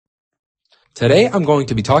Today, I'm going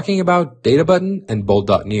to be talking about Databutton and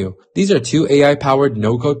Bolt.new. These are two AI-powered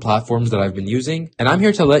no-code platforms that I've been using, and I'm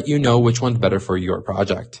here to let you know which one's better for your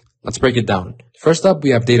project. Let's break it down. First up, we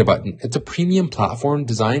have Databutton. It's a premium platform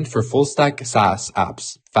designed for full-stack SaaS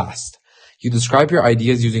apps, fast. You describe your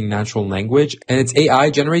ideas using natural language, and its AI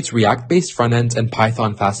generates React-based front-ends and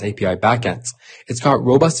Python fast API backends. It's got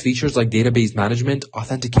robust features like database management,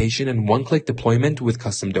 authentication, and one-click deployment with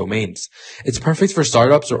custom domains. It's perfect for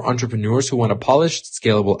startups or entrepreneurs who want a polished,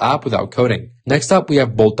 scalable app without coding. Next up, we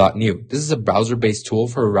have Bolt.new. This is a browser-based tool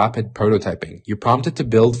for rapid prototyping. You prompt it to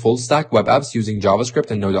build full-stack web apps using JavaScript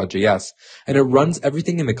and Node.js, and it runs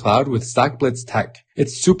everything in the cloud with StackBlitz tech.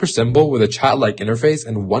 It's super simple with a chat-like interface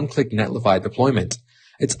and one-click Netlify deployment.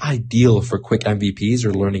 It's ideal for quick MVPs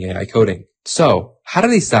or learning AI coding. So, how do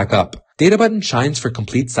they stack up? Databutton shines for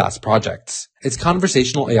complete SaaS projects. Its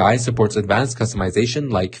conversational AI supports advanced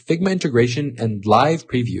customization like Figma integration and live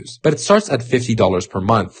previews, but it starts at $50 per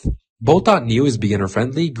month. Bolt.new is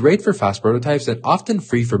beginner-friendly, great for fast prototypes, and often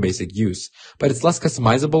free for basic use, but it's less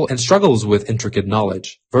customizable and struggles with intricate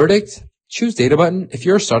knowledge. Verdict? Choose Databutton if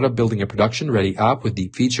you're a startup building a production-ready app with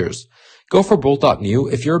deep features. Go for Bolt.new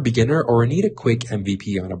if you're a beginner or need a quick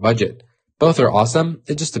MVP on a budget. Both are awesome,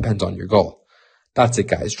 it just depends on your goal. That's it,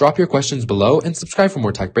 guys. Drop your questions below and subscribe for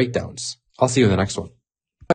more tech breakdowns. I'll see you in the next one.